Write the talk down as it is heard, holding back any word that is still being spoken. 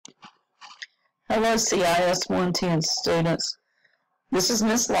Hello, CIS 110 students. This is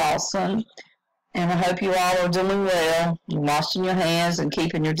Miss Lawson, and I hope you all are doing well, washing your hands and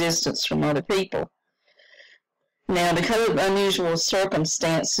keeping your distance from other people. Now, because of unusual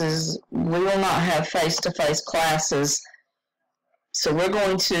circumstances, we will not have face-to-face classes, so we're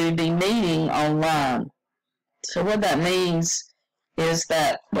going to be meeting online. So what that means is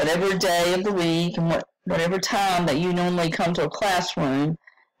that whatever day of the week and whatever time that you normally come to a classroom,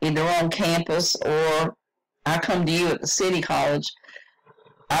 either on campus or I come to you at the City College,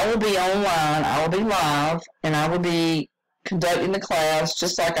 I will be online, I will be live, and I will be conducting the class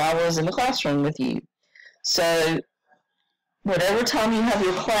just like I was in the classroom with you. So whatever time you have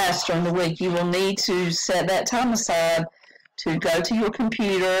your class during the week, you will need to set that time aside to go to your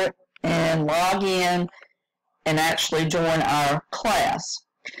computer and log in and actually join our class.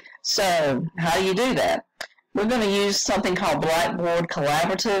 So how do you do that? We're going to use something called Blackboard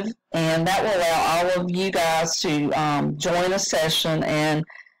Collaborative, and that will allow all of you guys to join a session, and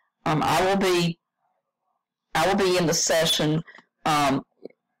I will be in the session. I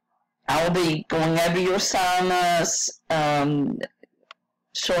will be going over your assignments,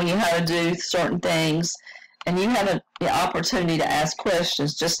 showing you how to do certain things, and you have the opportunity to ask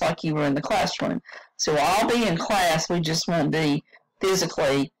questions just like you were in the classroom. So we'll all be in class, we just won't be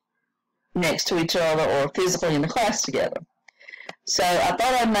physically next to each other or physically in the class together. So I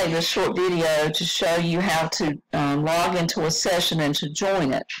thought I'd make this short video to show you how to log into a session and to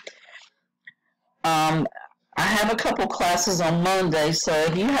join it. I have a couple classes on Monday, so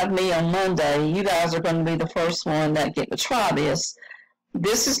if you have me on Monday, you guys are going to be the first one that get to try this.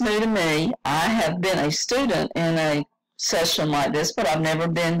 This is new to me. I have been a student in a session like this, but I've never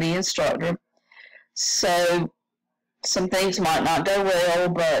been the instructor. So some things might not go well,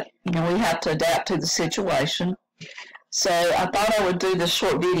 but we have to adapt to the situation. So I thought I would do this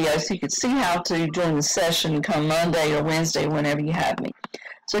short video so you could see how to join the session come Monday or Wednesday, whenever you have me.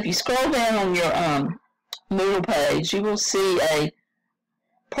 So if you scroll down on your Moodle page, you will see a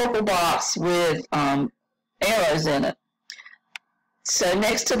purple box with arrows in it. So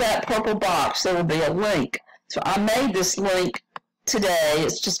next to that purple box, there will be a link. So I made this link today.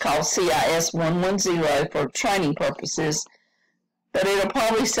 It's just called CIS 110 for training purposes, but it'll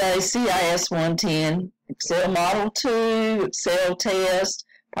probably say CIS 110, Excel Model 2, Excel Test,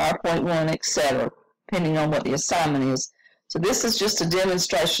 PowerPoint 1, etc., depending on what the assignment is. So this is just a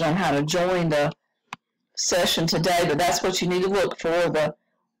demonstration on how to join the session today, but that's what you need to look for,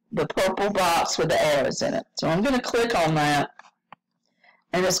 the purple box with the arrows in it. So I'm going to click on that,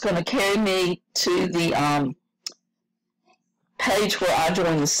 and it's going to carry me to the page where I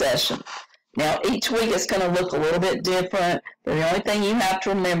join the session. Now each week it's going to look a little bit different, but the only thing you have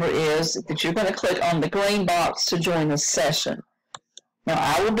to remember is that you're going to click on the green box to join the session. Now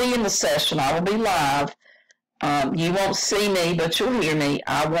I will be in the session, I will be live. You won't see me, but you'll hear me.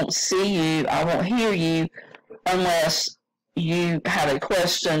 I won't see you, I won't hear you unless you have a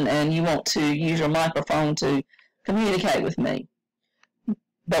question and you want to use your microphone to communicate with me.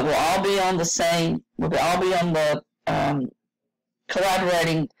 But we'll all be on the same, we'll all be on the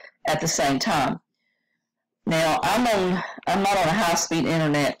collaborating at the same time. Now I'm not on a high-speed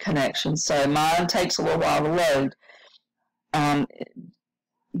internet connection, so mine takes a little while to load.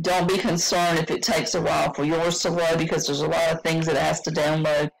 Don't be concerned if it takes a while for yours to load, because there's a lot of things that it has to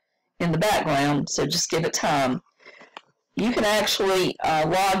download in the background, so just give it time. You can actually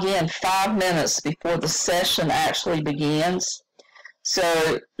log in 5 minutes before the session actually begins.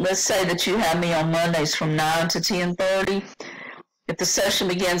 So let's say that you have me on Mondays from 9 to 10:30. If the session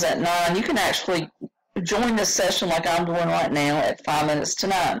begins at 9, you can actually join this session like I'm doing right now at 5 minutes to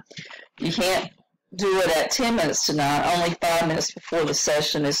 9. You can't do it at 10 minutes to 9, only 5 minutes before the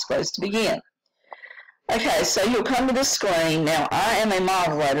session is supposed to begin. Okay, so you'll come to this screen. Now I am a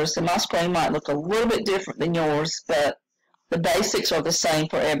moderator, so my screen might look a little bit different than yours, but the basics are the same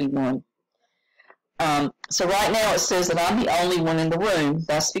for everyone. So right now it says that I'm the only one in the room.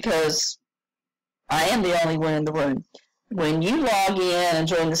 That's because I am the only one in the room. When you log in and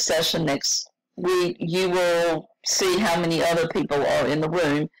join the session next week, you will see how many other people are in the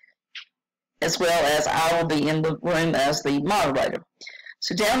room, as well as I will be in the room as the moderator.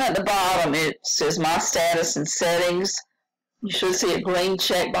 So down at the bottom it says My Status and Settings. You should see a green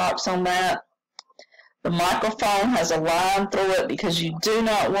checkbox on that. The microphone has a line through it because you do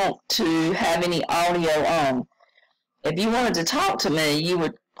not want to have any audio on. If you wanted to talk to me, you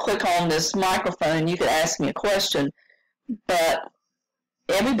would click on this microphone and you could ask me a question, but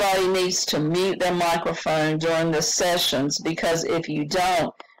everybody needs to mute their microphone during the sessions, because if you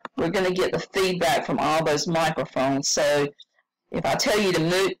don't, we're going to get the feedback from all those microphones. So If I tell you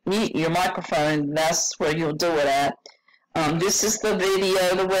to mute your microphone, that's where you'll do it at. This is the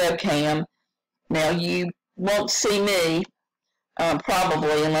video, the webcam. Now, you won't see me,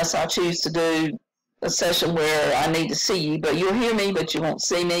 probably, unless I choose to do a session where I need to see you. But you'll hear me, but you won't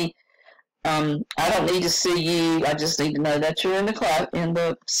see me. I don't need to see you. I just need to know that you're in the class, in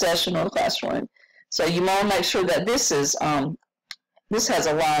the session or the classroom. So you want to make sure that this is this has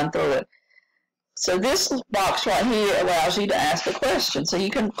a line through it. So this box right here allows you to ask a question. So you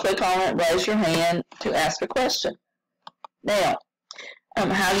can click on it, raise your hand to ask a question. Now,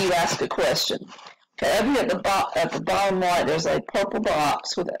 how do you ask a question? Okay, over here at the bottom right, there's a purple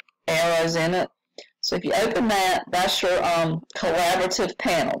box with arrows in it. So if you open that, that's your collaborative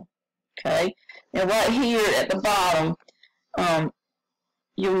panel. Okay, now right here at the bottom,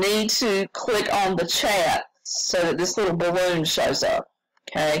 you'll need to click on the chat so that this little balloon shows up.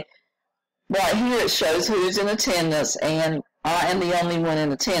 Okay, right here it shows who's in attendance, and I am the only one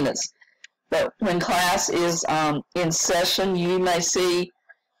in attendance. But when class is in session, you may see,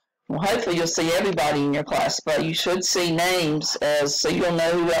 well, hopefully you'll see everybody in your class, but you should see names so you'll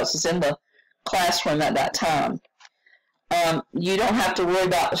know who else is in the classroom at that time. You don't have to worry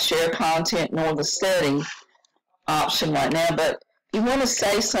about the share content nor the setting option right now, but if you want to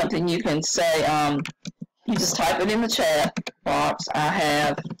say something, you can say, you just type it in the chat box, I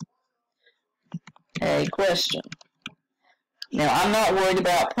have a question. Now, I'm not worried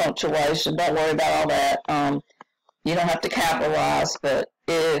about punctuation. Don't worry about all that. You don't have to capitalize, but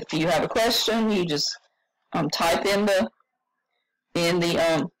if you have a question, you just type in the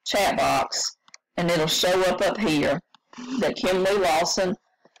chat box, and it'll show up here that Kimberly Lawson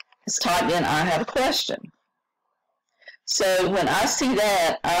has typed in, I have a question. So when I see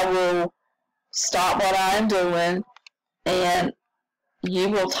that, I will stop what I am doing, and you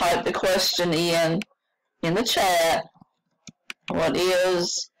will type the question in the chat. What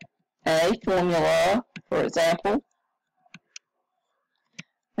is a formula, for example?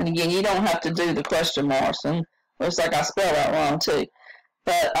 And again, you don't have to do the question marks, and looks like I spelled that wrong too.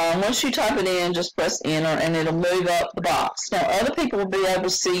 But once you type it in, just press enter, and it'll move up the box. Now, other people will be able to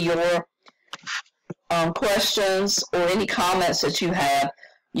see your questions or any comments that you have.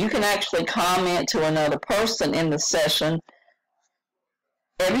 You can actually comment to another person in the session.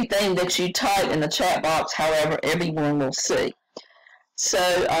 Everything that you type in the chat box, however, everyone will see. So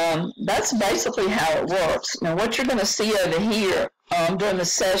that's basically how it works. Now, what you're going to see over here during the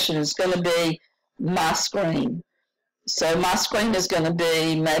session is going to be my screen. So my screen is going to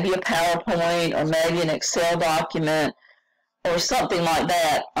be maybe a PowerPoint or maybe an Excel document or something like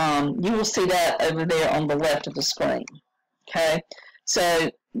that. You will see that over there on the left of the screen. Okay, so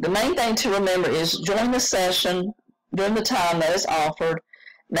the main thing to remember is join the session during the time that is offered.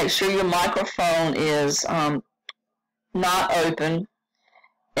 Make sure your microphone is not open,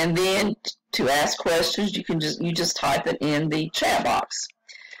 and then to ask questions, you just type it in the chat box.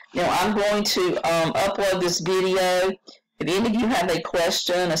 Now, I'm going to upload this video. If any of you have a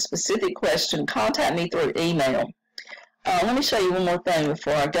question, a specific question, contact me through email. Let me show you one more thing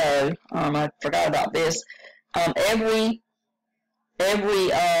before I go. I forgot about this. Every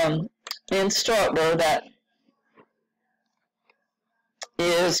instructor that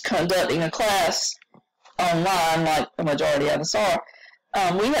is conducting a class online, like the majority of us are,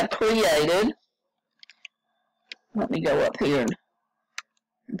 we have created, let me go up here and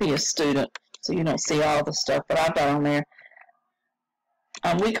be a student so you don't see all the stuff that I've got on there.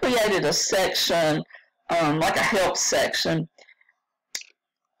 We created a section, like a help section,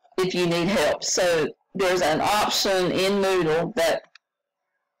 if you need help. So there's an option in Moodle that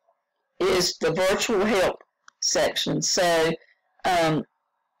is the virtual help section. So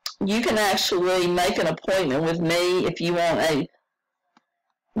you can actually make an appointment with me if you want a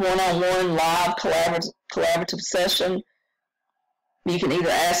one-on-one live collaborative session. You can either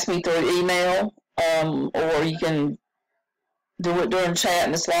ask me through email or you can do it during chat.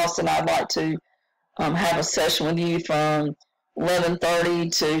 Ms. Lawson, I'd like to have a session with you from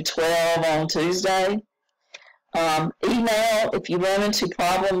 11:30 to 12 on Tuesday. Email, if you run into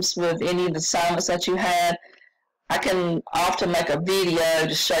problems with any of the assignments that you had, I can often make a video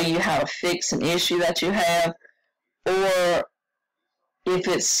to show you how to fix an issue that you have, or if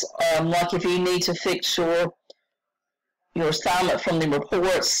it's like if you need to fix your assignment from the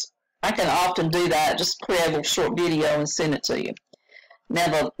reports, I can often do that. Just create a little short video and send it to you. Now,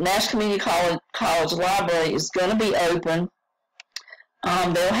 the National Community College Library is going to be open.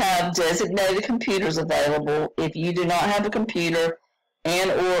 They'll have designated computers available if you do not have a computer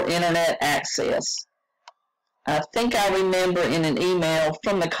and or internet access. I think I remember in an email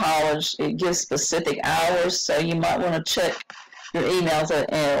from the college, it gives specific hours, so you might want to check your emails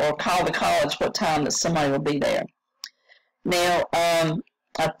or call the college what time that somebody will be there. Now,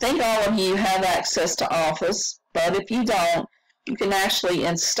 I think all of you have access to Office, but if you don't, you can actually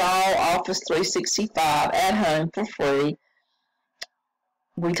install Office 365 at home for free.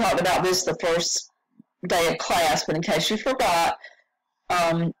 We talked about this the first day of class, but in case you forgot,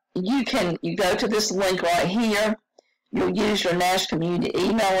 you go to this link right here. You'll use your National Community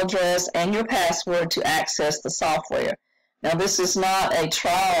email address and your password to access the software. Now, this is not a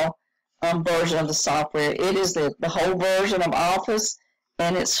trial version of the software. It is the whole version of Office,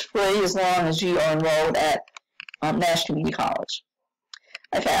 and it's free as long as you are enrolled at National Community College.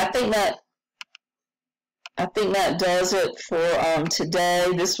 Okay, I think that does it for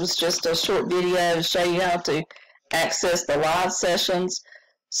today. This was just a short video to show you how to access the live sessions.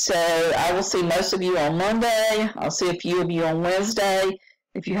 So I will see most of you on Monday. I'll see a few of you on Wednesday.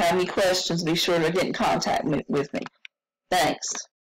 If you have any questions, be sure to get in contact with me. Thanks.